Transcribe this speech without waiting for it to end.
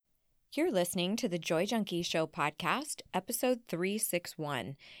You're listening to the Joy Junkie Show podcast, episode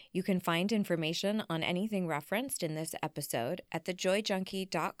 361. You can find information on anything referenced in this episode at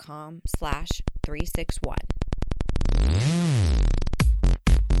thejoyjunkie.com/361.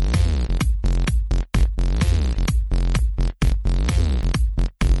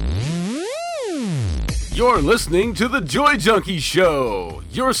 You're listening to the Joy Junkie Show,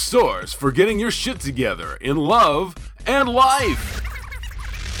 your source for getting your shit together in love and life.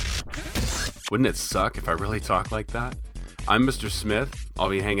 Wouldn't it suck if I really talked like that? I'm Mr. Smith. I'll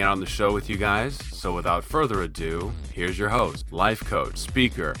be hanging out on the show with you guys. So without further ado, here's your host, life coach,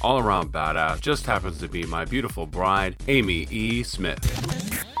 speaker, all-around badass, just happens to be my beautiful bride, Amy E. Smith.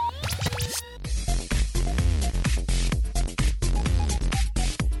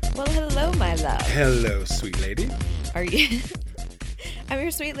 Well, hello, my love. Hello, sweet lady. Are you? I'm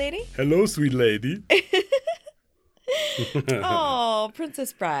your sweet lady? Hello, sweet lady. Oh,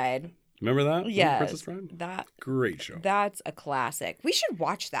 Princess Bride. Remember that? Yes. Princess Bride? That Great show. That's a classic. We should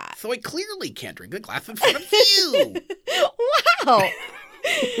watch that. So I clearly can't drink a glass in front of you. Wow.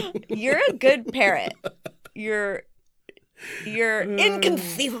 You're a good parrot. You're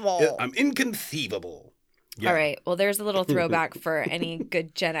inconceivable. I'm inconceivable. Yeah. All right. Well, there's a little throwback for any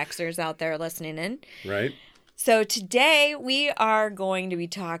good Gen Xers out there listening in. Right. So today we are going to be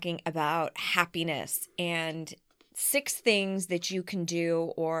talking about happiness and 6 things that you can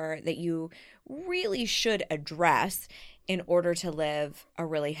do or that you really should address in order to live a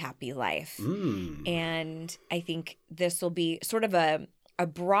really happy life. And I think this will be sort of a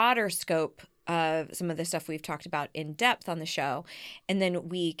broader scope of some of the stuff we've talked about in depth on the show. And then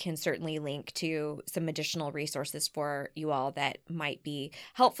we can certainly link to some additional resources for you all that might be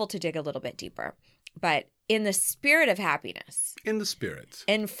helpful to dig a little bit deeper. But in the spirit of happiness. In the spirit.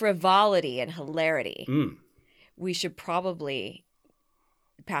 And frivolity and hilarity. We should probably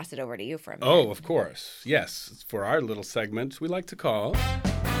pass it over to you for a minute. Oh, of course. Yes. For our little segment we like to call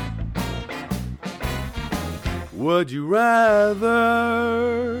Would You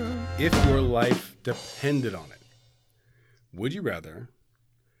Rather? If your life depended on it, would you rather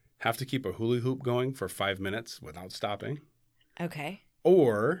have to keep a hula hoop going for 5 minutes without stopping? Okay.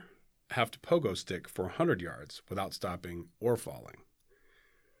 Or have to pogo stick for 100 yards without stopping or falling?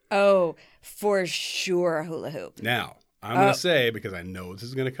 Oh, for sure a hula hoop. Now, I'm going to say, because I know this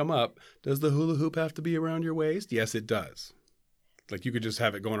is going to come up, does the hula hoop have to be around your waist? Yes, it does. Like you could just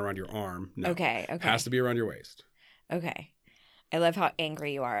have it going around your arm. No. Okay. It has to be around your waist. Okay. I love how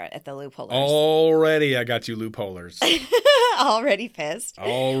angry you are at the loopholers. Already I got you loopholers. Already pissed?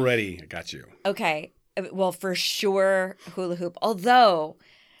 Already I got you. Okay. Well, for sure hula hoop. Although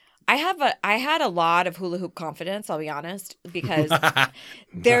I had a lot of hula hoop confidence, I'll be honest, because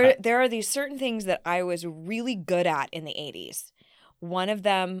there are these certain things that I was really good at in the 80s. One of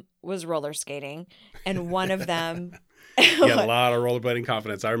them was roller skating, and one of them You had a lot of rollerblading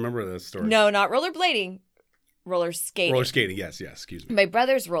confidence. I remember this story. No, not rollerblading. Roller skating. Roller skating, yes, excuse me. My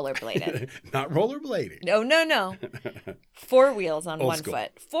brother's rollerbladed. Not rollerblading. No. 4 wheels on Old one school.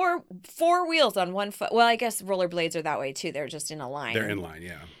 foot. Four wheels on one foot. Well, I guess rollerblades are that way too. They're just in a line. They're in line,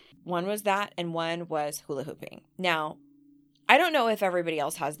 yeah. One was that, and one was hula hooping. Now, I don't know if everybody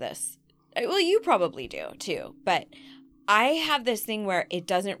else has this. Well, you probably do too, but I have this thing where it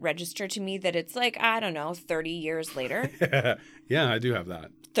doesn't register to me that it's like, I don't know, 30 years later. Yeah, I do have that.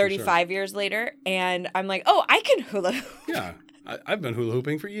 35 years later, and I'm like, oh, I can hula hoop. Yeah, I've been hula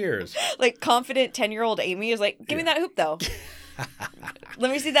hooping for years. Like confident 10-year-old Amy is like, give me that hoop though. Let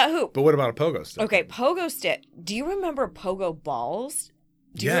me see that hoop. But what about a pogo stick? Okay, pogo stick. Do you remember pogo balls?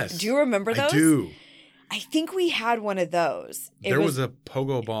 Yes. Do you remember those? I do. I think we had one of those. There was a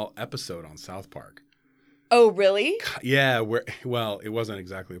pogo ball episode on South Park. Oh, really? Yeah, it wasn't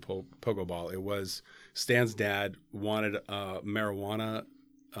exactly a pogo ball. It was Stan's dad wanted marijuana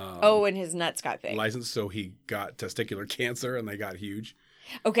and his nuts got big. license, so he got testicular cancer, and they got huge.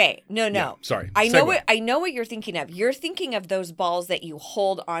 Okay, no. Yeah, sorry. I know what you're thinking of. You're thinking of those balls that you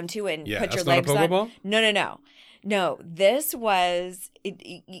hold onto and put your legs on. That's not a pogo ball? No, this was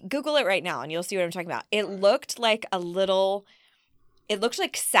Google it right now and you'll see what I'm talking about. It looked like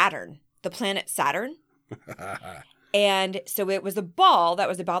Saturn, the planet Saturn. And so it was a ball that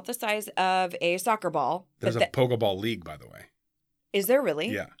was about the size of a soccer ball. There's a pogo ball league, by the way. Is there really?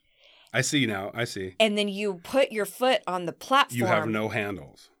 Yeah. I see now. I see. And then you put your foot on the platform. You have no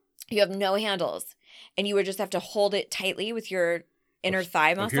handles. You have no handles. And you would just have to hold it tightly with your inner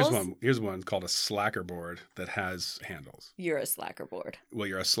thigh muscles. Here's one called a slacker board that has handles. You're a slacker board. Well,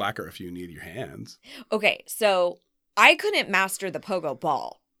 you're a slacker if you need your hands. Okay, so I couldn't master the pogo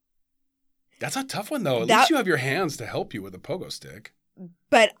ball. That's a tough one, though. At least you have your hands to help you with a pogo stick.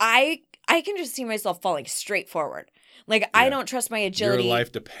 But I can just see myself falling straight forward. Like, I don't trust my agility. Your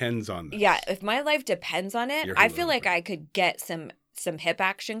life depends on this. Yeah, if my life depends on it, I feel like I could get some hip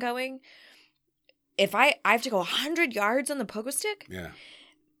action going. If I have to go 100 yards on the pogo stick? Yeah.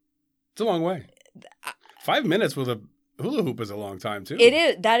 It's a long way. 5 minutes with a hula hoop is a long time, too. It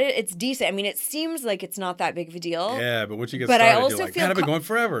is. It's decent. I mean, it seems like it's not that big of a deal. Yeah, but once you get started, I also you're like, feel I've been going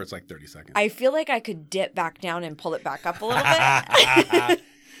forever. It's like 30 seconds. I feel like I could dip back down and pull it back up a little bit.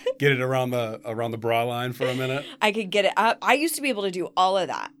 Get it around the bra line for a minute. I could get it up. I used to be able to do all of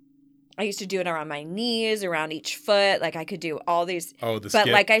that. I used to do it around my knees, around each foot. Like, I could do all these. Oh, the But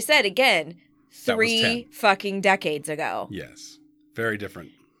skip. like I said, again, 3 fucking decades ago. Yes. Very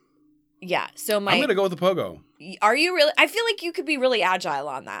different. Yeah. So I'm going to go with the pogo. Are you really? I feel like you could be really agile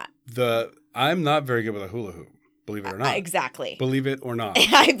on that. I'm not very good with a hula hoop, believe it or not. Exactly. Believe it or not.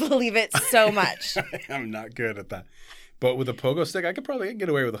 I believe it so much. I'm not good at that. But with a pogo stick, I could probably get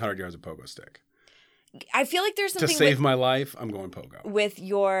away with 100 yards of pogo stick. I feel like there's something to save my life, I'm going pogo. With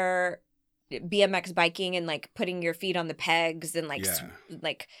your BMX biking and like putting your feet on the pegs and like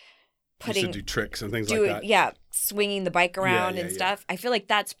like putting used to do tricks and things like that. Yeah, swinging the bike around and stuff. I feel like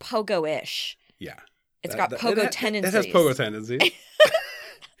that's pogo-ish. Yeah. It's got pogo tendencies. It has pogo tendencies.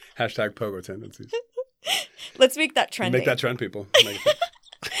 Hashtag pogo tendencies. Let's make that trendy. Make that trend, people.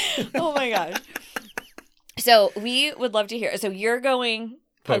 Oh my gosh. So we would love to hear. So you're going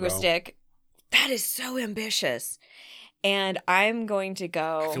pogo stick. That is so ambitious. And I'm going to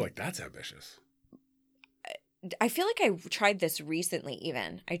go. I feel like that's ambitious. I feel like I tried this recently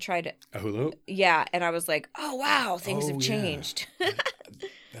even. I tried a hula hoop? Yeah. And I was like, oh, wow, things have changed.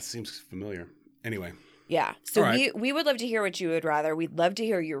 That seems familiar. Anyway. Yeah. So we would love to hear what you would rather. We'd love to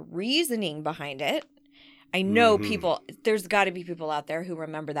hear your reasoning behind it. I know there's got to be people out there who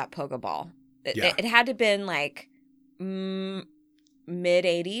remember that pogo ball. It had to have been like mid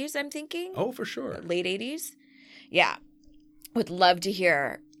 80s, I'm thinking. Oh, for sure. Late 80s. Yeah. Would love to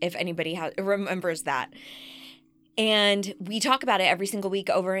hear if anybody remembers that. And we talk about it every single week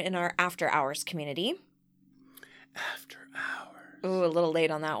over in our After Hours community. After Hours. Ooh, a little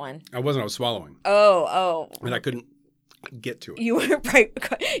late on that one. I wasn't. I was swallowing. Oh. And I couldn't get to it. You were right.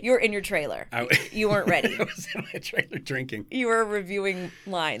 You were in your trailer. You weren't ready. I was in my trailer drinking. You were reviewing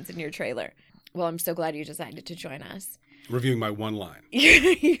lines in your trailer. Well, I'm so glad you decided to join us. Reviewing my one line.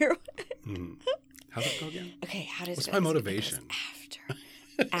 You're How's it go again? Okay, What's my motivation?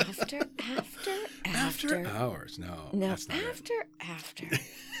 After hours. No, that's not after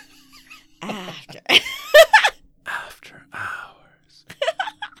hours.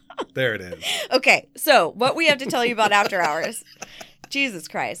 There it is. Okay, so what we have to tell you about After Hours, Jesus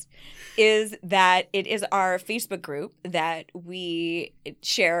Christ, is that it is our Facebook group that we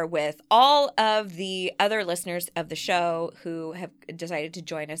share with all of the other listeners of the show who have decided to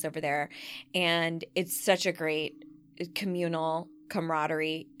join us over there. And it's such a great communal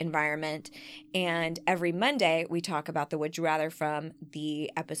camaraderie environment. And every Monday we talk about the Would You Rather from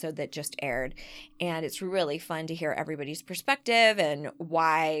the episode that just aired. And it's really fun to hear everybody's perspective and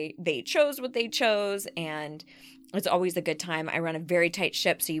why they chose what they chose. And it's always a good time. I run a very tight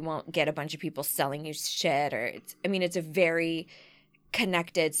ship, so you won't get a bunch of people selling you shit. It's a very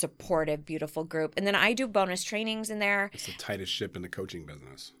connected, supportive, beautiful group. And then I do bonus trainings in there. It's the tightest ship in the coaching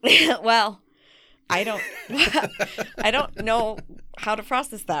business. Well, I don't know how to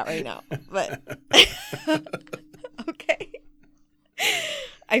process that right now, but okay.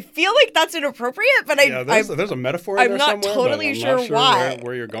 I feel like that's inappropriate, but there's a metaphor in there somewhere. I'm not totally sure why.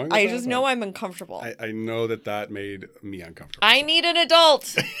 Where you're going with I that, just know I'm uncomfortable. I know that made me uncomfortable. I need an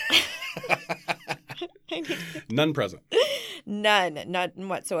adult. None present. None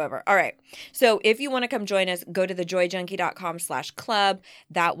whatsoever. All right. So if you want to come join us, go to thejoyjunkie.com/club.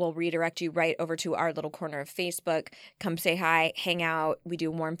 That will redirect you right over to our little corner of Facebook. Come say hi, hang out. We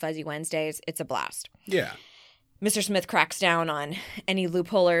do Warm Fuzzy Wednesdays. It's a blast. Yeah. Mr. Smith cracks down on any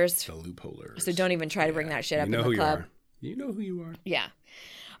loopholers. The loopholers. So don't even try to bring that shit up in the club. You know who you are. Yeah.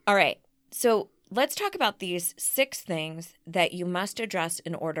 All right. So let's talk about these 6 things that you must address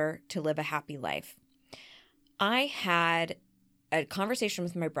in order to live a happy life. I had a conversation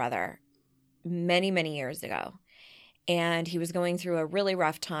with my brother many, many years ago, and he was going through a really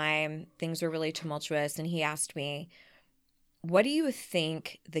rough time. Things were really tumultuous, and he asked me, what do you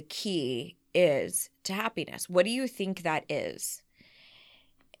think the key is to happiness? What do you think that is?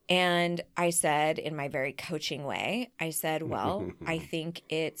 And I said, in my very coaching way, I said, well, I think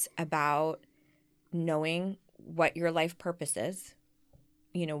it's about knowing what your life purpose is.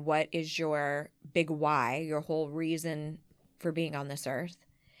 You know, what is your big why, your whole reason for being on this earth,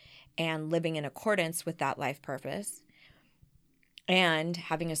 and living in accordance with that life purpose. and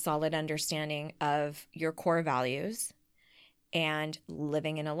having a solid understanding of your core values and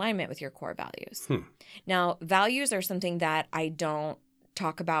living in alignment with your core values. Now, values are something that I don't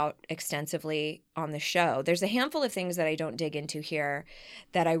talk about extensively on the show. There's a handful of things that I don't dig into here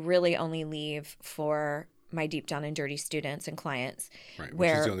that I really only leave for my deep down and dirty students and clients. Right, which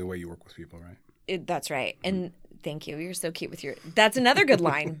is the only way you work with people, right? That's right. And thank you. You're so cute with your... That's another good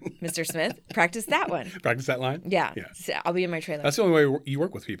line, Mr. Smith. Practice that one. Practice that line? Yeah. So I'll be in my trailer. That's the only way you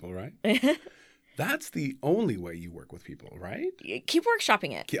work with people, right? That's the only way you work with people, right? Keep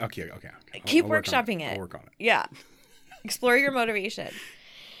workshopping it. Okay. Keep workshopping it. I'll work on it. Yeah. Explore your motivation.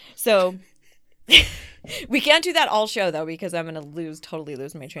 So we can't do that all show, though, because I'm going to totally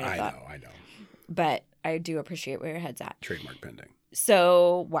lose my train of thought. I know. But I do appreciate where your head's at. Trademark pending.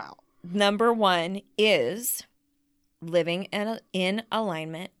 So, wow. Number one is living in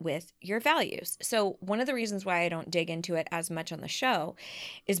alignment with your values. So one of the reasons why I don't dig into it as much on the show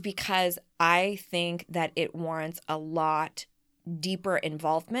is because I think that it warrants a lot deeper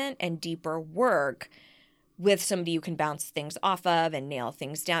involvement and deeper work with somebody you can bounce things off of and nail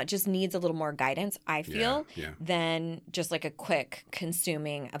things down. It just needs a little more guidance, I feel, than just like a quick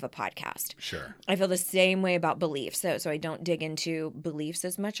consuming of a podcast. Sure. I feel the same way about beliefs. So I don't dig into beliefs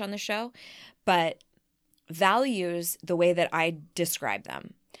as much on the show. But values, the way that I describe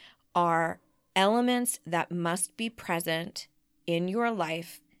them, are elements that must be present in your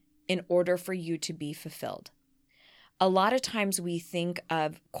life in order for you to be fulfilled. A lot of times we think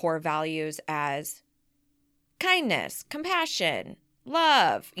of core values as kindness, compassion,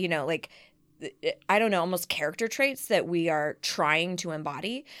 love, like, I don't know, almost character traits that we are trying to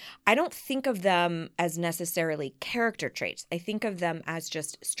embody. I don't think of them as necessarily character traits. I think of them as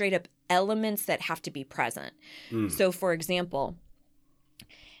just straight up elements that have to be present. So, for example,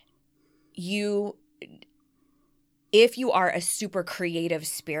 if you are a super creative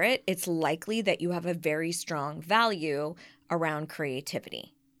spirit, it's likely that you have a very strong value around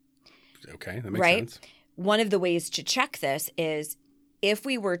creativity. Okay, that makes sense. One of the ways to check this is if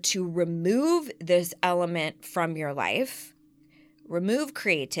we were to remove this element from your life, remove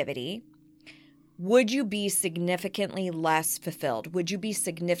creativity, would you be significantly less fulfilled? Would you be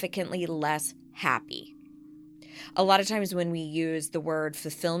significantly less happy? A lot of times when we use the word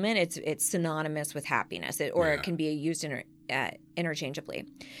fulfillment, it's synonymous with happiness, it can be used interchangeably.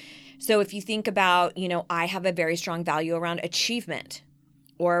 So if you think about, I have a very strong value around achievement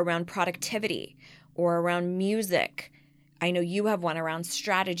or around productivity or around music. I know you have one around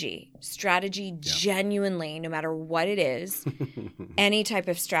strategy. Strategy genuinely, no matter what it is, any type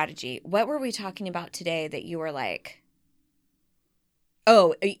of strategy. What were we talking about today that you were like,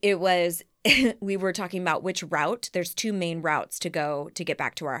 oh, it was, we were talking about which route. There's two main routes to go to get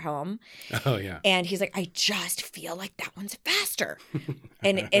back to our home. Oh, yeah. And he's like, I just feel like that one's faster.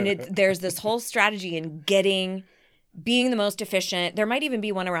 and there's this whole strategy in being the most efficient. There might even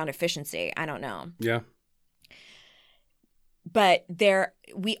be one around efficiency. I don't know. Yeah. But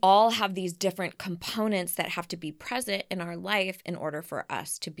we all have these different components that have to be present in our life in order for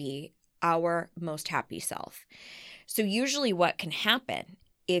us to be our most happy self. So usually what can happen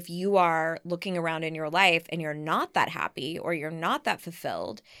if you are looking around in your life and you're not that happy or you're not that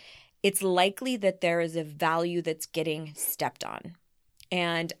fulfilled, it's likely that there is a value that's getting stepped on.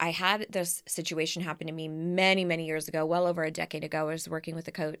 And I had this situation happen to me many, many years ago, well over a decade ago. I was working with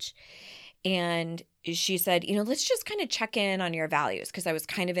a coach. And she said, let's just kind of check in on your values, because I was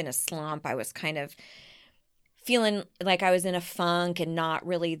kind of in a slump. I was kind of feeling like I was in a funk and not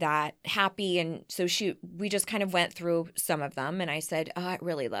really that happy. And so we just kind of went through some of them. And I said, I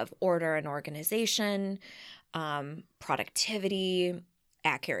really love order and organization, productivity,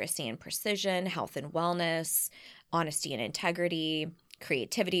 accuracy and precision, health and wellness, honesty and integrity,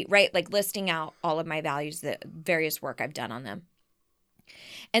 creativity, right? Like listing out all of my values, the various work I've done on them.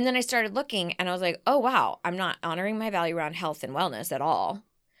 And then I started looking and I was like, oh, wow, I'm not honoring my value around health and wellness at all.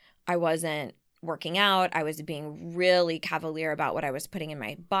 I wasn't working out. I was being really cavalier about what I was putting in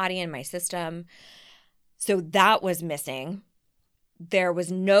my body and my system. So that was missing. There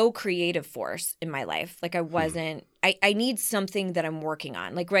was no creative force in my life. Like I wasn't, I need something that I'm working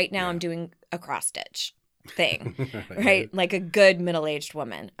on. Like right now I'm doing a cross stitch thing, right? Like a good middle-aged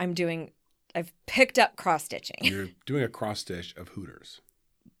woman. I've picked up cross stitching. You're doing a cross stitch of Hooters.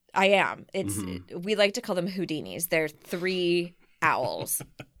 I am. We like to call them Houdinis. They're 3 owls.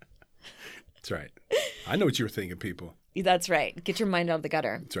 That's right. I know what you were thinking, people. That's right. Get your mind out of the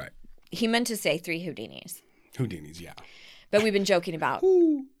gutter. That's right. He meant to say 3 Houdinis. Houdinis, yeah. But we've been joking about.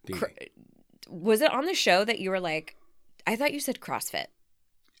 Was it on the show that you were like, I thought you said CrossFit?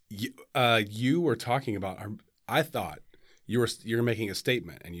 You were talking about, I thought You're making a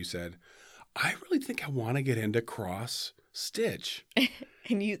statement, and you said, I really think I want to get into cross stitch.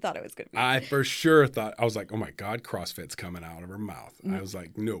 And you thought it was good. I for sure thought, I was like, oh my God, CrossFit's coming out of her mouth. I was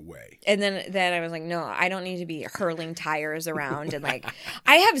like, no way. And then I was like, no, I don't need to be hurling tires around. And like,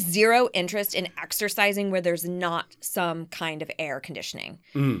 I have zero interest in exercising where there's not some kind of air conditioning.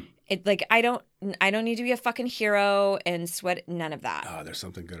 It like, I don't need to be a fucking hero and sweat. None of that. Oh, there's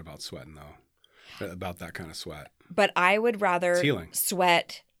something good about sweating though, about that kind of sweat. But I would rather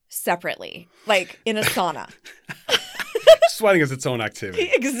sweat separately, like in a sauna. Sweating is its own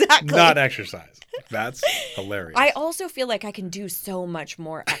activity. Exactly. Not exercise. That's hilarious. I also feel like I can do so much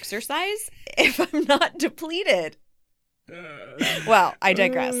more exercise if I'm not depleted. Well, I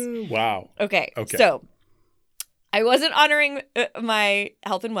digress. Wow. Okay. So I wasn't honoring my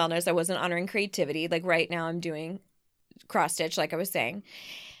health and wellness. I wasn't honoring creativity. Like right now I'm doing cross stitch, like I was saying.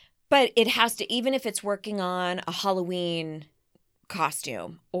 But it has to, even if it's working on a Halloween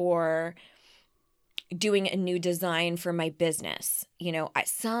costume or doing a new design for my business,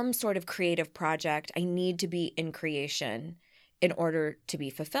 some sort of creative project, I need to be in creation in order to be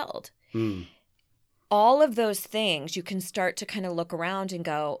fulfilled. All of those things, you can start to kind of look around and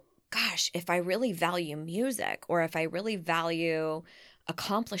go, gosh, if I really value music, or if I really value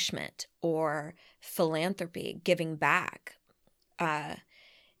accomplishment or philanthropy, giving back,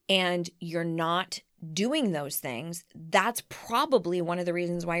 and you're not doing those things, that's probably one of the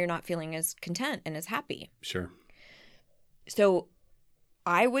reasons why you're not feeling as content and as happy. Sure. So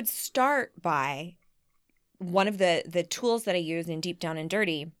I would start by one of the tools that I use in Deep Down and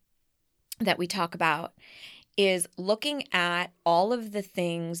Dirty that we talk about is looking at all of the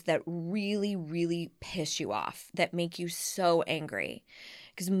things that really, really piss you off, that make you so angry.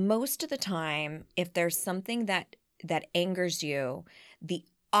 Because most of the time, if there's something that angers you, the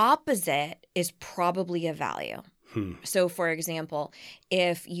opposite is probably a value. So, for example,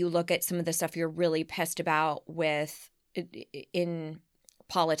 if you look at some of the stuff you're really pissed about in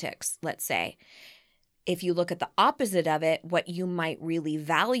politics, let's say, if you look at the opposite of it, what you might really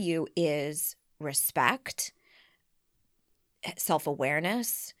value is respect,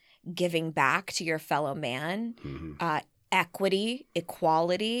 self-awareness, giving back to your fellow man, equity,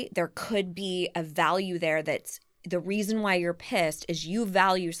 equality. There could be a value there that's the reason why you're pissed is you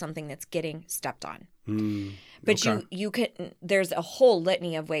value something that's getting stepped on. But you can, there's a whole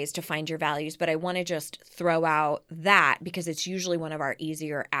litany of ways to find your values, but I want to just throw out that because it's usually one of our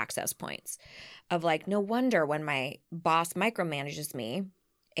easier access points of like, no wonder when my boss micromanages me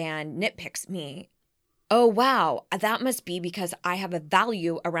and nitpicks me, oh, wow, that must be because I have a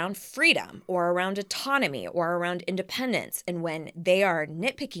value around freedom or around autonomy or around independence. And when they are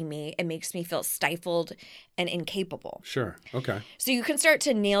nitpicking me, it makes me feel stifled and incapable. Sure. Okay. So you can start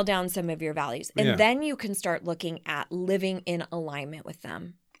to nail down some of your values. And then you can start looking at living in alignment with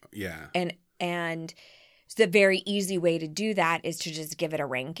them. Yeah. And the very easy way to do that is to just give it a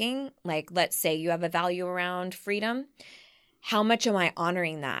ranking. Like, let's say you have a value around freedom. How much am I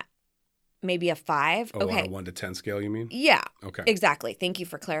honoring that? Maybe a 5. Oh, on a 1 to 10 scale, you mean? Yeah. Okay. Exactly. Thank you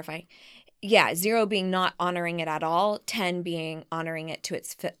for clarifying. Yeah. 0 being not honoring it at all. 10 being honoring it to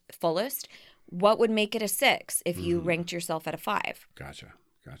its fullest. What would make it a 6 if you ranked yourself at a 5? Gotcha.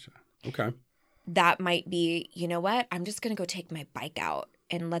 Okay. That might be, you know what? I'm just going to go take my bike out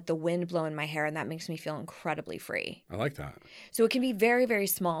and let the wind blow in my hair. And that makes me feel incredibly free. I like that. So it can be very, very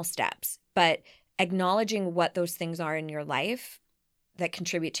small steps. But acknowledging what those things are in your life that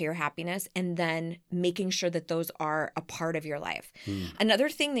contribute to your happiness, and then making sure that those are a part of your life. Another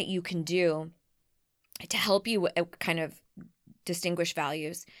thing that you can do to help you kind of distinguish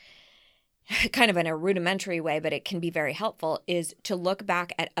values, kind of in a rudimentary way, but it can be very helpful, is to look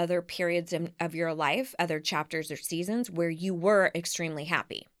back at other periods of your life, other chapters or seasons where you were extremely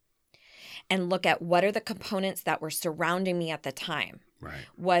happy, and look at what are the components that were surrounding me at the time. Right.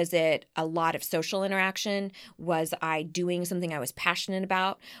 Was it a lot of social interaction? Was I doing something I was passionate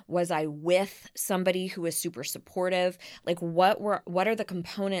about? Was I with somebody who was super supportive? Like what are the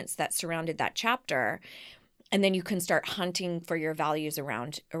components that surrounded that chapter? And then you can start hunting for your values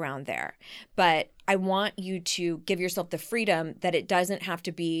around there. But I want you to give yourself the freedom that it doesn't have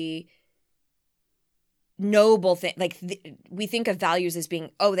to be noble thing. Like we think of values as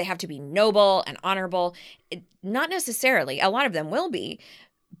being, they have to be noble and honorable. Not necessarily. A lot of them will be,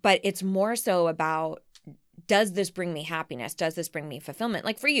 but it's more so about, does this bring me happiness? Does this bring me fulfillment?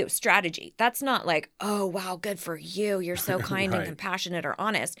 Like for you, strategy. That's not like, oh, wow, good for you. You're so kind and compassionate or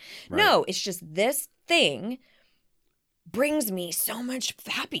honest. Right. No, it's just this thing brings me so much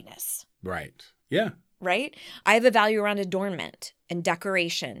happiness. Right. Yeah. Right? I have a value around adornment and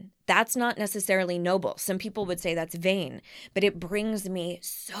decoration. That's not necessarily noble. Some people would say that's vain, but it brings me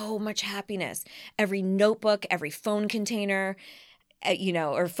so much happiness. Every notebook, every phone container,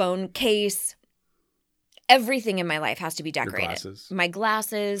 or phone case, everything in my life has to be decorated. Your glasses. My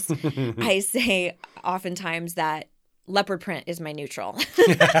glasses. I say oftentimes that leopard print is my neutral.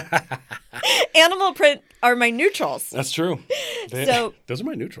 Animal print are my neutrals. That's true. Those are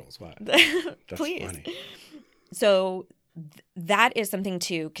my neutrals. Wow. That's Please. funny. So that is something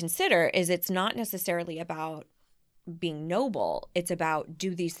to consider, is it's not necessarily about being noble. It's about,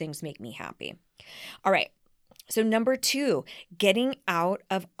 do these things make me happy? All right. So number 2, getting out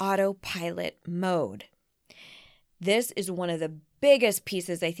of autopilot mode. This is one of the biggest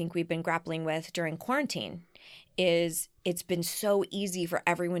pieces I think we've been grappling with during quarantine. Is it's been so easy for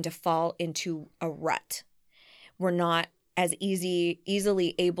everyone to fall into a rut. We're not as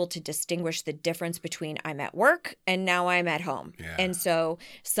easily able to distinguish the difference between I'm at work and now I'm at home. Yeah. And so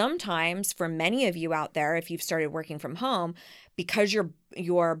sometimes for many of you out there, if you've started working from home, because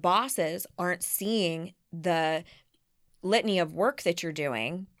your bosses aren't seeing the litany of work that you're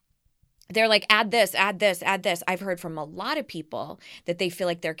doing, they're like, add this, add this, add this. I've heard from a lot of people that they feel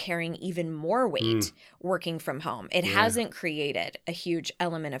like they're carrying even more weight working from home. It hasn't created a huge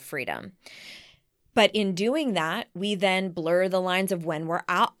element of freedom. But in doing that, we then blur the lines of when we're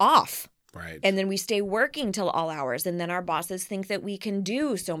off. Right. And then we stay working till all hours. And then our bosses think that we can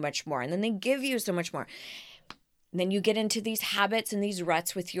do so much more. And then they give you so much more. And then you get into these habits and these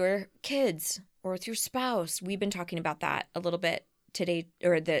ruts with your kids or with your spouse. We've been talking about that a little bit today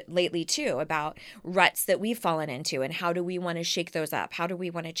or lately too, about ruts that we've fallen into and how do we want to shake those up? How do we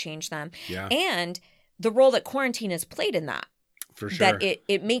want to change them? Yeah. And the role that quarantine has played in that. For sure. That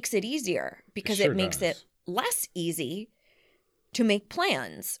it makes it easier because it makes it less easy to make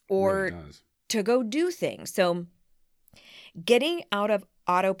plans or really to go do things. So getting out of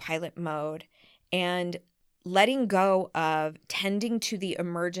autopilot mode and letting go of tending to the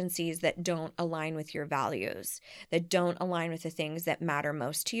emergencies that don't align with your values, that don't align with the things that matter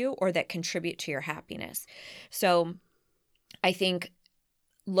most to you or that contribute to your happiness. So I think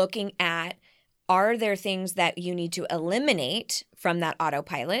looking at, are there things that you need to eliminate from that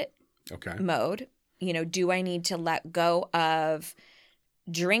autopilot mode? Do I need to let go of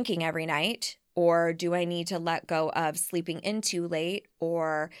drinking every night, or do I need to let go of sleeping in too late,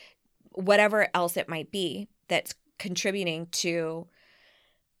 or whatever else it might be that's contributing to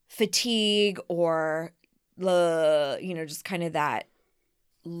fatigue or, just kind of that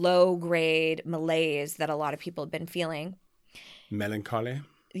low grade malaise that a lot of people have been feeling. Melancholy.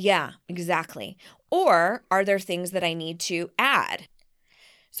 Yeah, exactly. Or are there things that I need to add?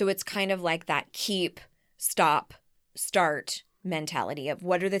 So it's kind of like that keep, stop, start mentality of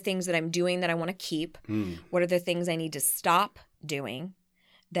what are the things that I'm doing that I want to keep? What are the things I need to stop doing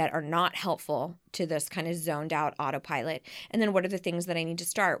that are not helpful to this kind of zoned out autopilot? And then what are the things that I need to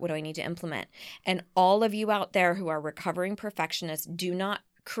start? What do I need to implement? And all of you out there who are recovering perfectionists, do not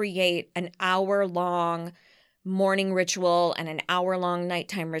create an hour-long morning ritual and an hour-long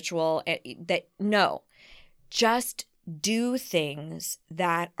nighttime ritual. Just do things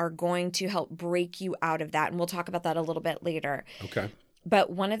that are going to help break you out of that. And we'll talk about that a little bit later. Okay.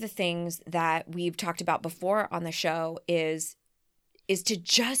 But one of the things that we've talked about before on the show is to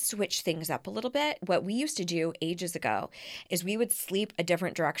just switch things up a little bit. What we used to do ages ago is we would sleep a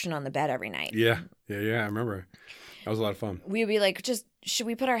different direction on the bed every night. Yeah. I remember. That was a lot of fun. We would be like, should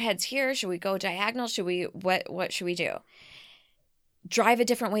we put our heads here? Should we go diagonal? What should we do? Drive a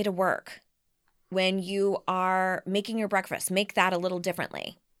different way to work. When you are making your breakfast, make that a little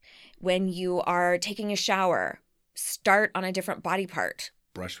differently. When you are taking a shower, start on a different body part.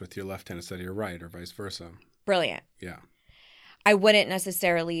 Brush with your left hand instead of your right, or vice versa. Brilliant. Yeah. I wouldn't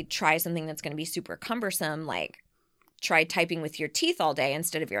necessarily try something that's going to be super cumbersome, like try typing with your teeth all day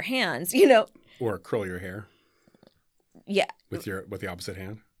instead of your hands, Or curl your hair. Yeah. With the opposite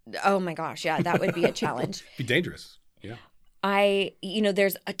hand. Oh my gosh, yeah, that would be a challenge. Be dangerous. Yeah.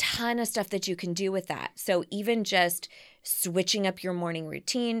 There's a ton of stuff that you can do with that. So even just switching up your morning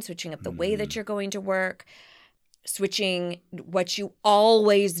routine, switching up the way that you're going to work, switching what you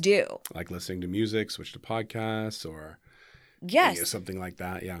always do. Like listening to music, switch to podcasts, or something like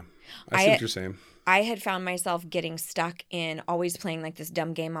that. Yeah. I see what you're saying. I had found myself getting stuck in always playing like this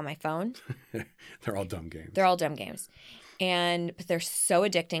dumb game on my phone. They're all dumb games. But they're so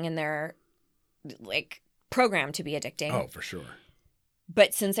addicting, and they're like programmed to be addicting. Oh, for sure.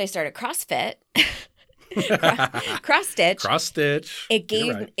 But since I started CrossFit, Cross stitch. Cross stitch. It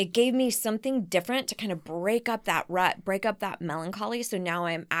You're gave me something different to kind of break up that rut, break up that melancholy. So now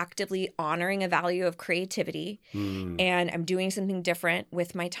I'm actively honoring a value of creativity, and I'm doing something different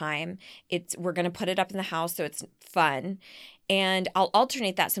with my time. We're going to put it up in the house so it's fun, and I'll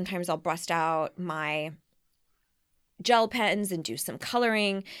alternate that. Sometimes I'll bust out my gel pens and do some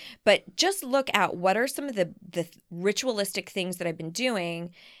coloring, but just look at what are some of the ritualistic things that I've been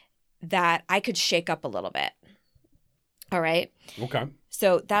doing that I could shake up a little bit. All right. Okay.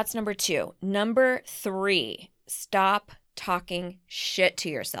 So that's number 2. Number 3, stop talking shit to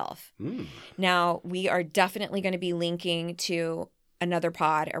yourself. Now, we are definitely going to be linking to another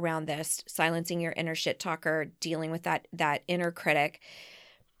pod around this, silencing your inner shit talker, dealing with that inner critic.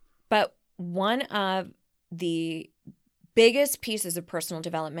 But one of the biggest pieces of personal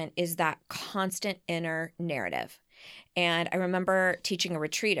development is that constant inner narrative. And I remember teaching a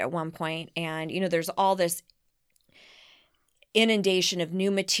retreat at one point, and, there's all this inundation of new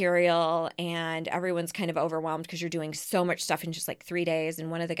material, and everyone's kind of overwhelmed because you're doing so much stuff in just like 3 days.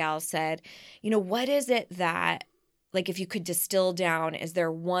 And one of the gals said, what is it that, like, if you could distill down, is there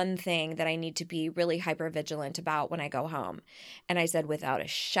one thing that I need to be really hyper vigilant about when I go home? And I said, without a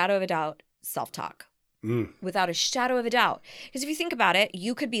shadow of a doubt, self-talk. Without a shadow of a doubt. Because if you think about it,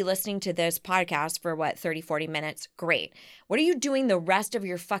 you could be listening to this podcast for 30, 40 minutes. Great. What are you doing the rest of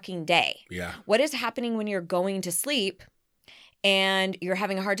your fucking day? Yeah. What is happening when you're going to sleep and you're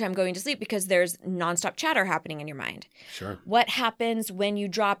having a hard time going to sleep because there's nonstop chatter happening in your mind? Sure. What happens when you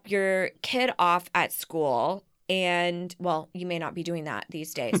drop your kid off at school? And, well, you may not be doing that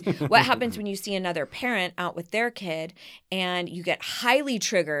these days. What happens when you see another parent out with their kid and you get highly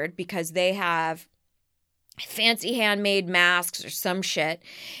triggered because they have fancy handmade masks or some shit,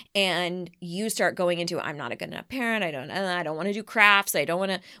 and you start going into, I'm not a good enough parent, I don't want to do crafts, I don't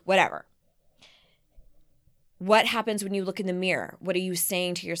want to, whatever. What happens when you look in the mirror? What are you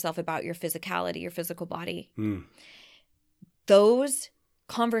saying to yourself about your physicality, your physical body? Those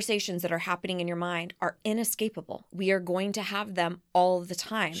conversations that are happening in your mind are inescapable. We are going to have them all the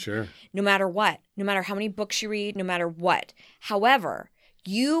time. Sure. No matter what, no matter how many books you read, no matter what. However,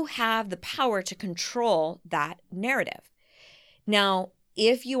 you have the power to control that narrative. Now,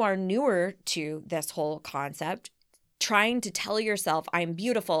 if you are newer to this whole concept, trying to tell yourself I'm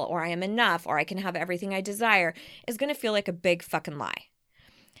beautiful or I am enough or I can have everything I desire is going to feel like a big fucking lie.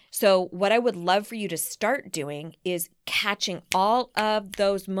 So what I would love for you to start doing is catching all of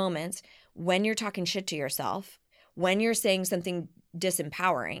those moments when you're talking shit to yourself, when you're saying something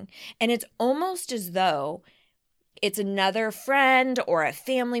disempowering, and it's almost as though it's another friend or a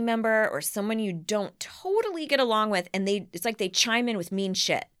family member or someone you don't totally get along with, and it's like they chime in with mean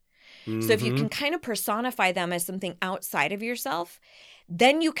shit. So if you can kind of personify them as something outside of yourself,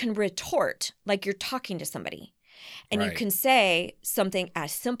 then you can retort like you're talking to somebody. And you can say something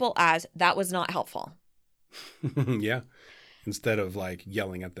as simple as, that was not helpful. Yeah. Instead of like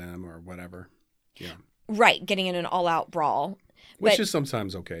yelling at them or whatever. Yeah. Right. Getting in an all-out brawl. Which is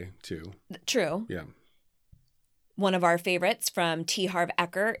sometimes okay, too. True. Yeah. One of our favorites from T. Harv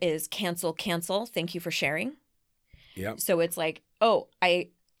Eker is cancel, cancel. Thank you for sharing. Yeah. So it's like, oh, I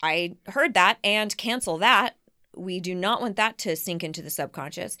heard that and cancel that. We do not want that to sink into the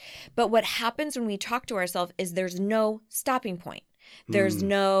subconscious. But what happens when we talk to ourselves is there's no stopping point. There's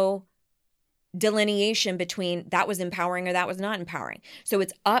no delineation between that was empowering or that was not empowering. So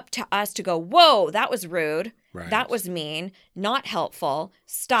it's up to us to go, whoa, that was rude. Right. That was mean, not helpful.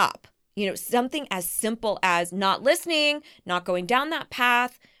 Stop. Something as simple as not listening, not going down that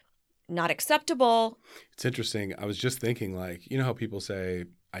path, not acceptable. It's interesting. I was just thinking, like, you know how people say,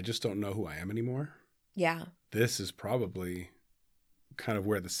 I just don't know who I am anymore? Yeah. This is probably kind of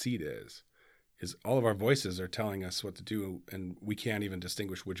where the seed is all of our voices are telling us what to do, and we can't even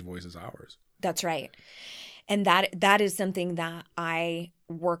distinguish which voice is ours. That's right. And that is something that I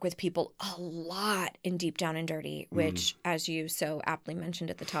work with people a lot in Deep Down and Dirty, which, as you so aptly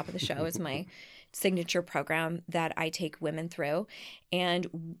mentioned at the top of the show, is my signature program that I take women through.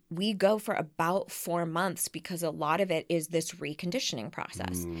 And we go for about 4 months because a lot of it is this reconditioning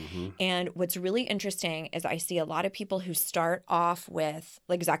process. And what's really interesting is I see a lot of people who start off with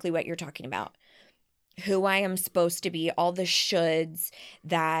exactly what you're talking about. Who I am supposed to be, all the shoulds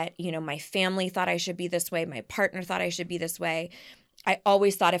that, my family thought I should be this way, my partner thought I should be this way. I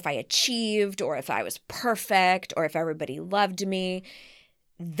always thought if I achieved or if I was perfect or if everybody loved me,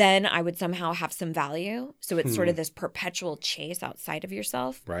 then I would somehow have some value. So it's sort of this perpetual chase outside of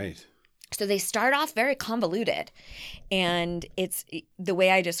yourself. Right. So they start off very convoluted, and it's the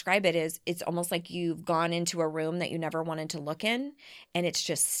way I describe it is it's almost like you've gone into a room that you never wanted to look in, and it's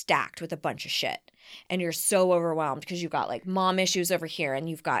just stacked with a bunch of shit. And you're so overwhelmed because you've got like mom issues over here, and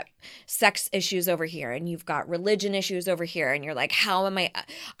you've got sex issues over here, and you've got religion issues over here, and you're like, how am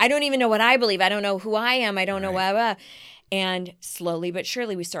I don't even know what I believe. I don't know who I am. I don't know what. And slowly but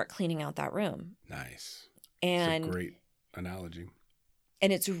surely we start cleaning out that room. Nice. And it's a great analogy.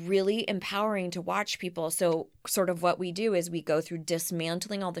 And it's really empowering to watch people. So sort of what we do is we go through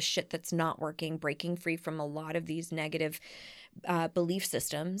dismantling all the shit that's not working, breaking free from a lot of these negative belief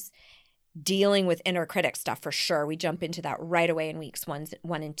systems, dealing with inner critic stuff for sure. We jump into that right away in weeks 1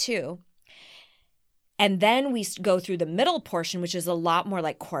 and 2. And then we go through the middle portion, which is a lot more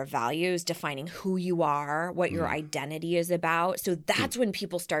like core values, defining who you are, what your identity is about. So that's when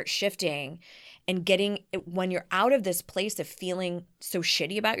people start shifting and when you're out of this place of feeling so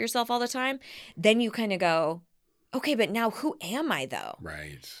shitty about yourself all the time, then you kind of go, okay, but now who am I though?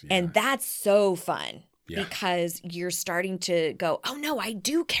 Right. Yeah. And that's so fun. Yeah. Because you're starting to go, oh, no, I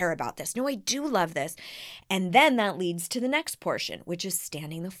do care about this. No, I do love this. And then that leads to the next portion, which is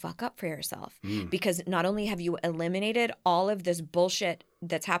standing the fuck up for yourself. Because not only have you eliminated all of this bullshit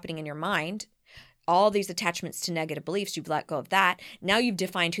that's happening in your mind, all these attachments to negative beliefs, you've let go of that. Now you've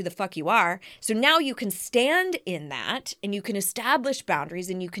defined who the fuck you are. So now you can stand in that and you can establish boundaries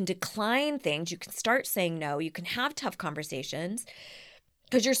and you can decline things. You can start saying no. You can have tough conversations.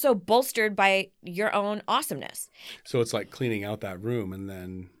 Because you're so bolstered by your own awesomeness. So it's like cleaning out that room and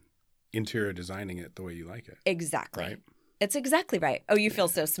then interior designing it the way you like it. Exactly. Right? It's exactly right. Oh, you feel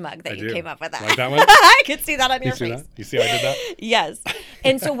so smug that you came up with that. Like that one? I could see that on your see face. That? You see how I did that? Yes.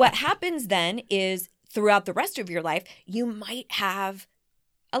 And so what happens then is throughout the rest of your life, you might have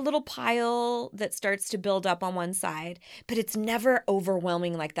a little pile that starts to build up on one side, but it's never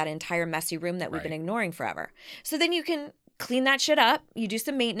overwhelming like that entire messy room that we've been ignoring forever. So then you can clean that shit up. You do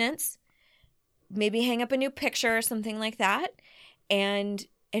some maintenance, maybe hang up a new picture or something like that, and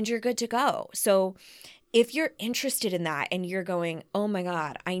you're good to go. So if you're interested in that and you're going, oh my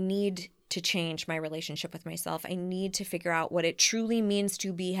God, I need to change my relationship with myself. I need to figure out what it truly means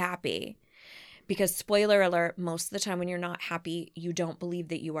to be happy. Because spoiler alert, most of the time when you're not happy, you don't believe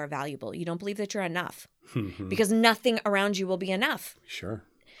that you are valuable. You don't believe that you're enough because nothing around you will be enough. Sure.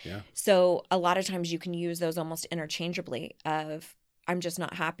 Yeah. So a lot of times you can use those almost interchangeably of I'm just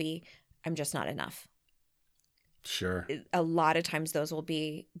not happy, I'm just not enough. Sure. A lot of times those will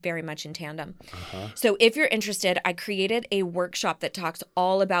be very much in tandem. So if you're interested, I created a workshop that talks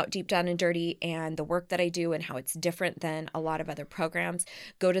all about Deep Down and Dirty and the work that I do and how it's different than a lot of other programs.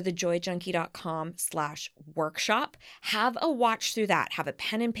 Go to thejoyjunkie.com/workshop. Have a watch through that. Have a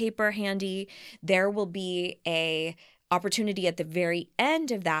pen and paper handy. There will be a opportunity at the very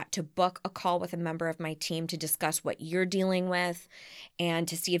end of that to book a call with a member of my team to discuss what you're dealing with and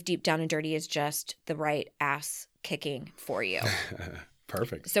to see if Deep Down and Dirty is just the right ass kicking for you.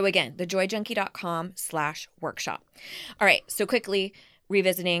 Perfect. So again, thejoyjunkie.com/workshop. All right. So quickly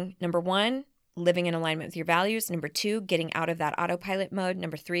revisiting: number 1, living in alignment with your values. Number 2, getting out of that autopilot mode.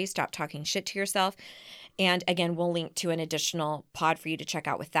 Number 3, stop talking shit to yourself. And again, we'll link to an additional pod for you to check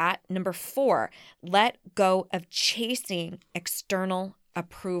out with that. Number 4, let go of chasing external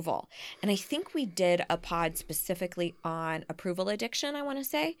approval. And I think we did a pod specifically on approval addiction, I want to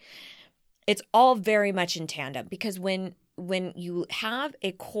say. It's all very much in tandem because when you have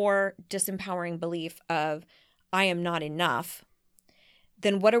a core disempowering belief of I am not enough,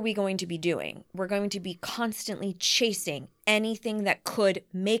 then what are we going to be doing? We're going to be constantly chasing anything that could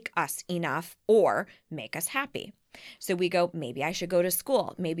make us enough or make us happy. So we go, maybe I should go to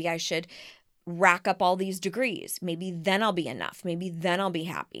school. Maybe I should rack up all these degrees. Maybe then I'll be enough. Maybe then I'll be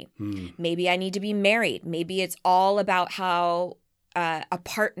happy. Maybe I need to be married. Maybe it's all about how a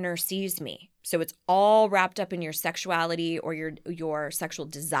partner sees me. So it's all wrapped up in your sexuality or your sexual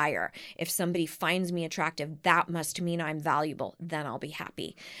desire. If somebody finds me attractive, that must mean I'm valuable. Then I'll be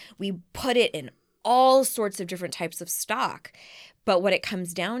happy. We put it in all sorts of different types of stock. But what it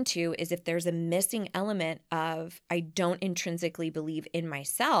comes down to is if there's a missing element of I don't intrinsically believe in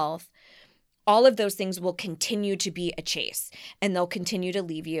myself, all of those things will continue to be a chase and they'll continue to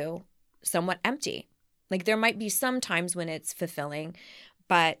leave you somewhat empty. Like there might be some times when it's fulfilling,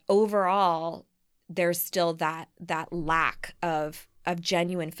 but overall, there's still that lack of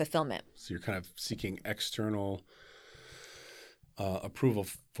genuine fulfillment. So you're kind of seeking external approval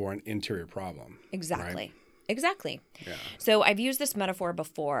for an interior problem. Exactly. Right? Exactly. Yeah. So I've used this metaphor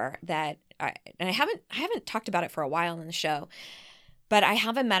before and I haven't talked about it for a while in the show, but I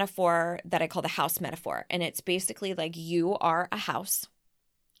have a metaphor that I call the house metaphor. And it's basically like you are a house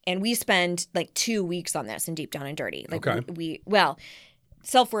And we spend like 2 weeks on this in Deep Down and Dirty. Like Okay. well,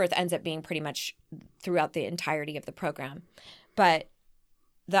 self-worth ends up being pretty much throughout the entirety of the program. But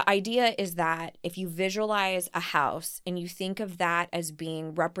the idea is that if you visualize a house and you think of that as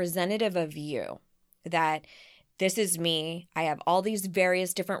being representative of you, that this is me. I have all these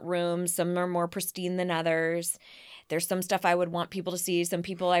various different rooms. Some are more pristine than others. There's some stuff I would want people to see. Some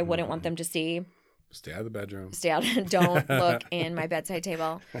people I wouldn't want them to see. Stay out of the bedroom. Stay out. Don't look in my bedside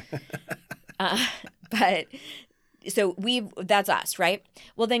table. But so that's us, right?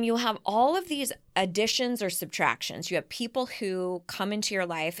 Well, then you'll have all of these additions or subtractions. You have people who come into your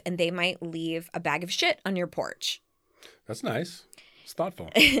life and they might leave a bag of shit on your porch. That's nice. It's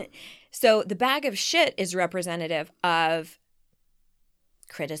thoughtful. So the bag of shit is representative of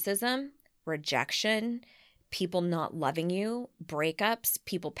criticism, rejection, people not loving you, breakups,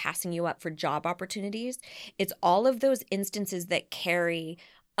 people passing you up for job opportunities. It's all of those instances that carry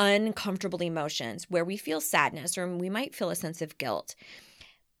uncomfortable emotions where we feel sadness or we might feel a sense of guilt.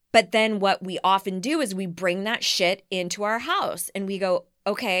 But then what we often do is we bring that shit into our house and we go,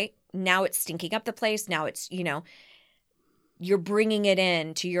 okay, now it's stinking up the place. Now it's, you're bringing it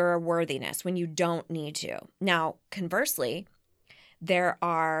in to your worthiness when you don't need to. Now, conversely, there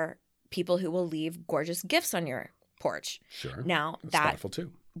are people who will leave gorgeous gifts on your porch. Sure. Now, that's thoughtful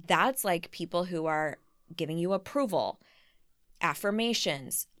too. That's like people who are giving you approval,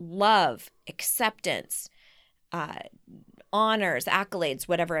 affirmations, love, acceptance, honors, accolades,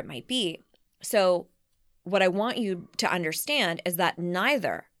 whatever it might be. So what I want you to understand is that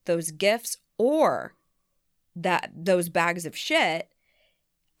neither those gifts or those bags of shit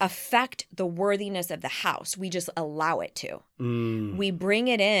affect the worthiness of the house. We just allow it to. We bring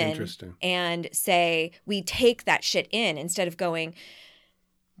it in and say, we take that shit in instead of going,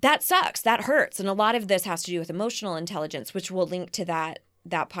 that sucks, that hurts. And a lot of this has to do with emotional intelligence, which we'll link to that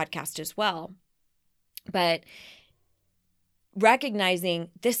podcast as well. But recognizing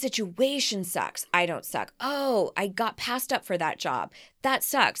this situation sucks. I don't suck. Oh, I got passed up for that job. That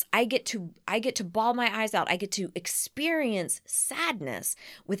sucks. I get to bawl my eyes out. I get to experience sadness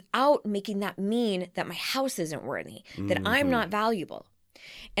without making that mean that my house isn't worthy, that I'm not valuable.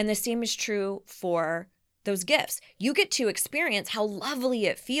 And the same is true for those gifts. You get to experience how lovely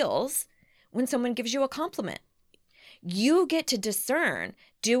it feels when someone gives you a compliment. You get to discern,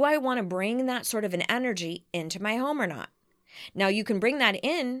 do I want to bring that sort of an energy into my home or not? Now, you can bring that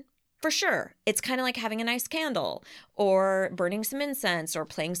in for sure. It's kind of like having a nice candle or burning some incense or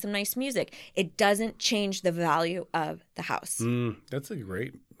playing some nice music. It doesn't change the value of the house. That's a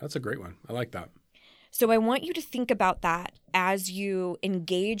great one. I like that. So I want you to think about that as you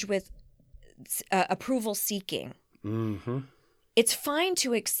engage with approval seeking. Mm-hmm. It's fine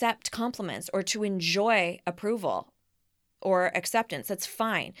to accept compliments or to enjoy approval or acceptance. That's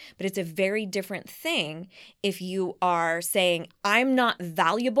fine. But it's a very different thing if you are saying, I'm not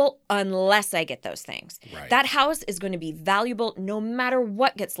valuable unless I get those things. Right. That house is going to be valuable no matter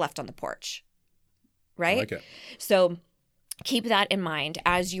what gets left on the porch. Right? I like it. So keep that in mind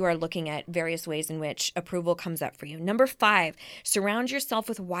as you are looking at various ways in which approval comes up for you. Number 5, surround yourself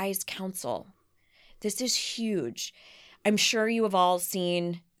with wise counsel. This is huge. I'm sure you have all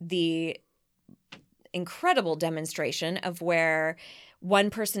seen the incredible demonstration of where one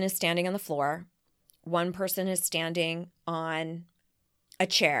person is standing on the floor, one person is standing on a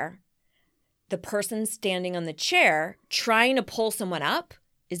chair. The person standing on the chair trying to pull someone up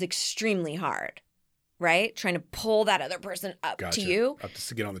is extremely hard, right? Trying to pull that other person up to you. Up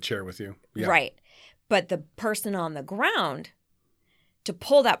to get on the chair with you. Yeah. Right. But the person on the ground, to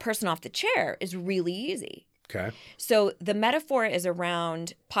pull that person off the chair is really easy. Okay. So the metaphor is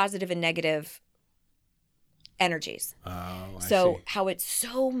around positive and negative energies. Oh, I so see. How it's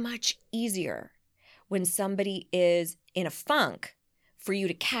so much easier when somebody is in a funk for you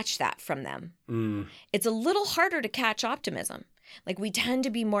to catch that from them. It's a little harder to catch optimism. Like we tend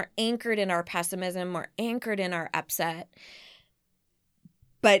to be more anchored in our pessimism, more anchored in our upset.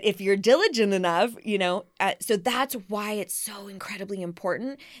 But if you're diligent enough, so that's why it's so incredibly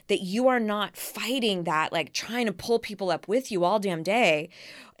important that you are not fighting that, like trying to pull people up with you all damn day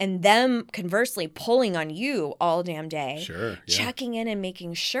and them conversely pulling on you all damn day. Sure. Yeah. Checking in and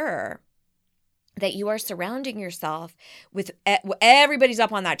making sure that you are surrounding yourself with everybody's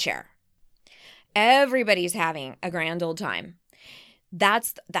up on that chair. Everybody's having a grand old time.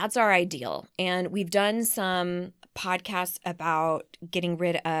 That's our ideal. And we've done some podcasts about getting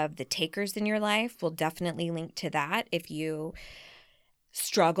rid of the takers in your life. We'll definitely link to that if you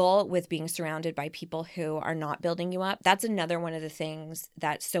struggle with being surrounded by people who are not building you up. That's another one of the things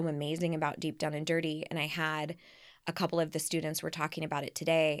that's so amazing about Deep Down and Dirty. And I had a couple of the students were talking about it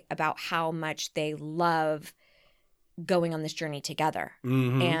today, about how much they love going on this journey together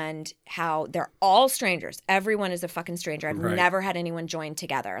and how they're all strangers. Everyone is a fucking stranger. I've never had anyone join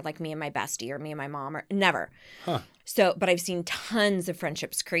together like me and my bestie or me and my mom, or never. So, but I've seen tons of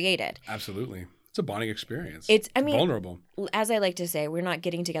friendships created. Absolutely. It's a bonding experience. I mean, vulnerable. As I like to say, we're not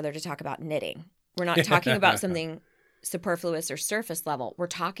getting together to talk about knitting. We're not talking about something superfluous or surface level. We're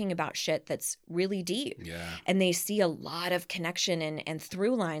talking about shit that's really deep. Yeah. And they see a lot of connection and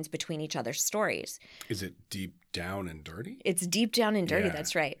through lines between each other's stories. Is it deep down and dirty? It's deep down and dirty. Yeah.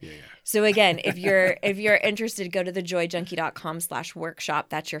 That's right. Yeah. So again, if you're interested, go to thejoyjunkie.com/workshop.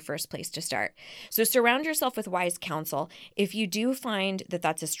 That's your first place to start. So surround yourself with wise counsel. If you do find that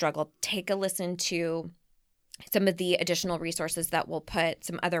that's a struggle, take a listen to some of the additional resources that we'll put,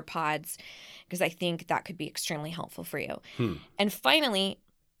 some other pods, because I think that could be extremely helpful for you. And finally,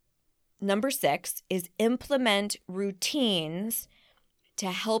 number 6 is implement routines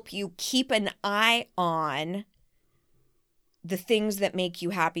to help you keep an eye on the things that make you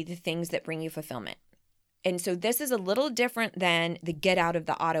happy, the things that bring you fulfillment. And so this is a little different than the get out of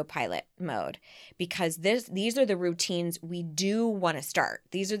the autopilot mode, because these are the routines we do want to start.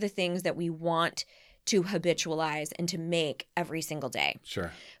 These are the things that we want to habitualize and to make every single day.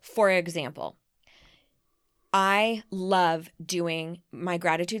 Sure. For example, I love doing my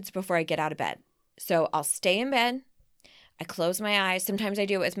gratitudes before I get out of bed. So I'll stay in bed. I close my eyes. Sometimes I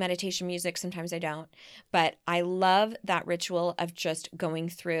do it with meditation music. Sometimes I don't. But I love that ritual of just going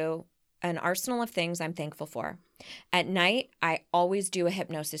through an arsenal of things I'm thankful for. At night, I always do a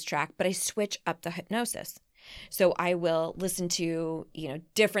hypnosis track, but I switch up the hypnosis. So I will listen to,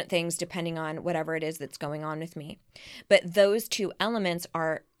 different things depending on whatever it is that's going on with me. But those two elements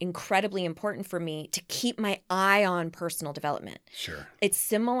are incredibly important for me to keep my eye on personal development. Sure. It's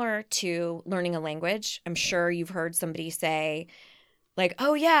similar to learning a language. I'm sure you've heard somebody say, like,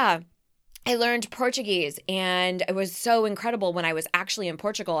 oh yeah, I learned Portuguese and it was so incredible. When I was actually in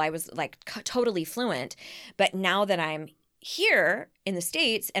Portugal, I was like totally fluent. But now that I'm here in the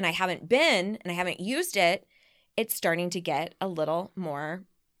States and I haven't been and I haven't used it, it's starting to get a little more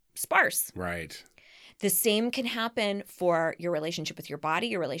sparse. Right. The same can happen for your relationship with your body,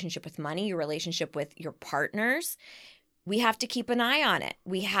 your relationship with money, your relationship with your partners. We have to keep an eye on it.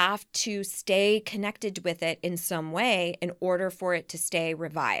 We have to stay connected with it in some way in order for it to stay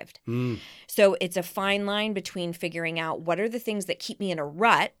revived. So it's a fine line between figuring out what are the things that keep me in a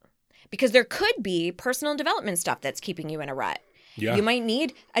rut, because there could be personal development stuff that's keeping you in a rut. Yeah. You might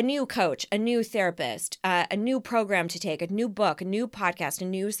need a new coach, a new therapist, a new program to take, a new book, a new podcast, a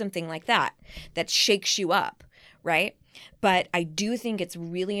new something like that shakes you up, right? But I do think it's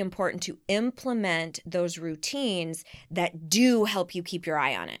really important to implement those routines that do help you keep your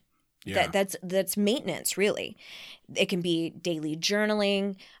eye on it. Yeah. That's maintenance, really. It can be daily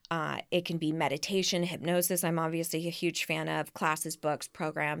journaling. It can be meditation, hypnosis. I'm obviously a huge fan of classes, books,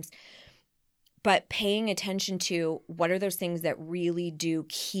 programs. But paying attention to what are those things that really do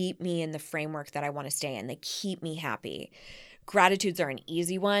keep me in the framework that I want to stay in. They keep me happy. Gratitudes are an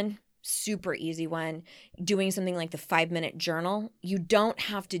easy one, super easy one. Doing something like the 5-minute journal, you don't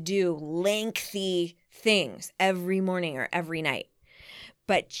have to do lengthy things every morning or every night,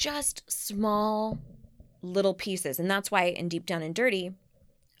 but just small little pieces. And that's why in Deep Down and Dirty,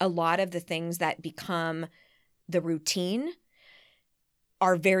 a lot of the things that become the routine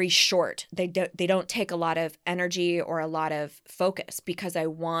are very short. They don't take a lot of energy or a lot of focus, because I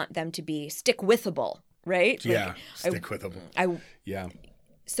want them to be stick-withable, right? Yeah, stick-withable. Yeah.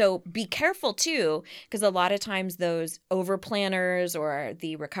 So be careful too, because a lot of times those over planners or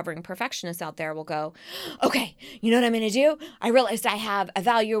the recovering perfectionists out there will go, okay, you know what I'm going to do? I realized I have a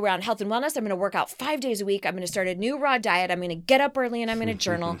value around health and wellness. I'm going to work out 5 days a week. I'm going to start a new raw diet. I'm going to get up early and I'm going to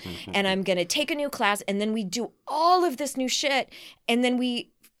journal and I'm going to take a new class. And then we do all of this new shit. And then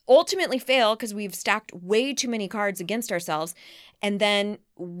we ultimately fail because we've stacked way too many cards against ourselves. And then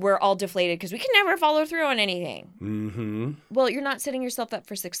we're all deflated because we can never follow through on anything. Mm-hmm. Well, you're not setting yourself up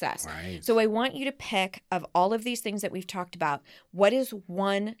for success. Right. So I want you to pick, of all of these things that we've talked about, what is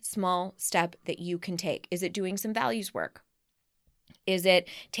one small step that you can take? Is it doing some values work? Is it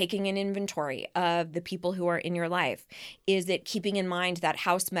taking an inventory of the people who are in your life? Is it keeping in mind that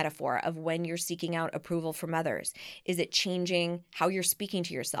house metaphor of when you're seeking out approval from others? Is it changing how you're speaking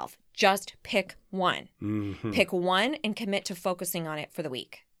to yourself? Just pick one. Mm-hmm. Pick one and commit to focusing on it for the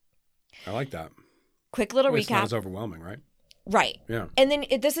week. I like that. Quick little It's not recap. as overwhelming, right? Right. Yeah. And then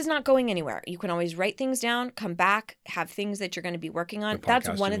this is not going anywhere. You can always write things down, come back, have things that you're going to be working on. The That's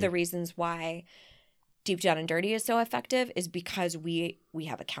podcast, one you of the mean? reasons why Deep Down and Dirty is so effective is because we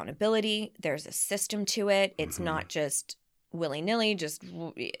have accountability. There's a system to it. It's not just willy-nilly, just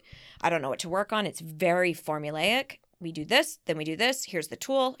I don't know what to work on. It's very formulaic. We do this, then we do this. Here's the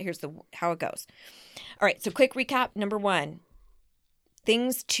tool. Here's how it goes. All right, so quick recap. Number 1,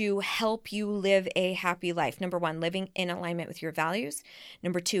 things to help you live a happy life. Number 1, living in alignment with your values.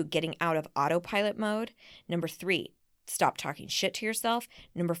 Number 2, getting out of autopilot mode. Number 3, stop talking shit to yourself.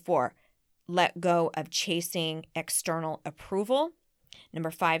 Number 4, let go of chasing external approval. Number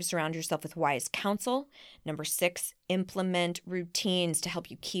 5, surround yourself with wise counsel. Number 6, implement routines to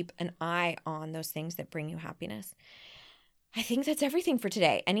help you keep an eye on those things that bring you happiness. I think that's everything for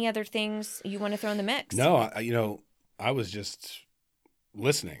today. Any other things you want to throw in the mix? No, I was just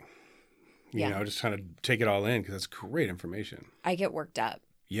listening, you know, just trying to take it all in because that's great information. I get worked up.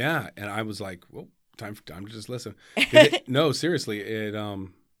 Yeah. And I was like, well, time to just listen. No, seriously.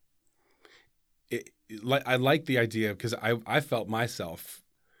 I like the idea because I felt myself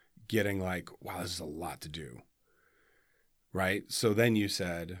getting like, wow, this is a lot to do. Right. So then you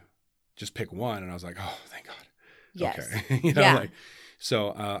said, just pick one. And I was like, oh, thank God. Yes. Okay.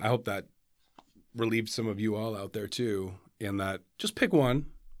 So I hope that relieved some of you all out there too, in that just pick one.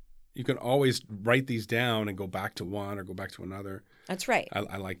 You can always write these down and go back to one or go back to another. That's right.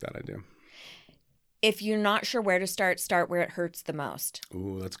 I like that idea. If you're not sure where to start where it hurts the most.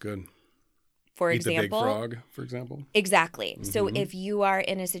 Ooh, that's good. For Eat example, the big frog, for example. Exactly. So if you are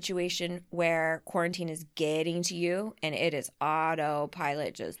in a situation where quarantine is getting to you and it is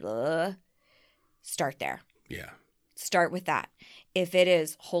autopilot, just start there. Yeah. Start with that. If it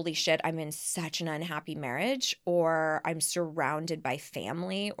is, holy shit, I'm in such an unhappy marriage, or I'm surrounded by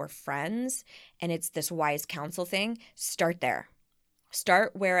family or friends, and it's this wise counsel thing, start there.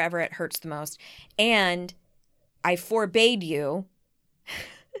 Start wherever it hurts the most. And I forbade you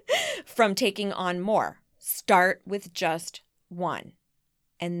from taking on more. Start with just one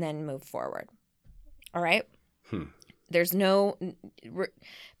and then move forward. All right? There's no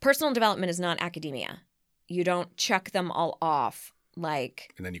personal development is not academia. You don't check them all off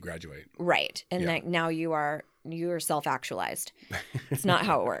like and then you graduate. Right. And then now you're self-actualized. It's not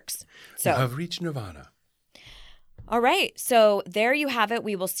how it works. So you have reached nirvana. All right. So there you have it.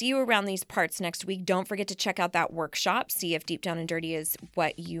 We will see you around these parts next week. Don't forget to check out that workshop. See if Deep Down and Dirty is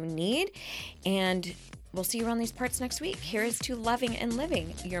what you need. And we'll see you around these parts next week. Here is to loving and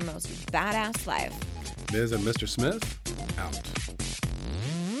living your most badass life. Ms. and Mr. Smith, out.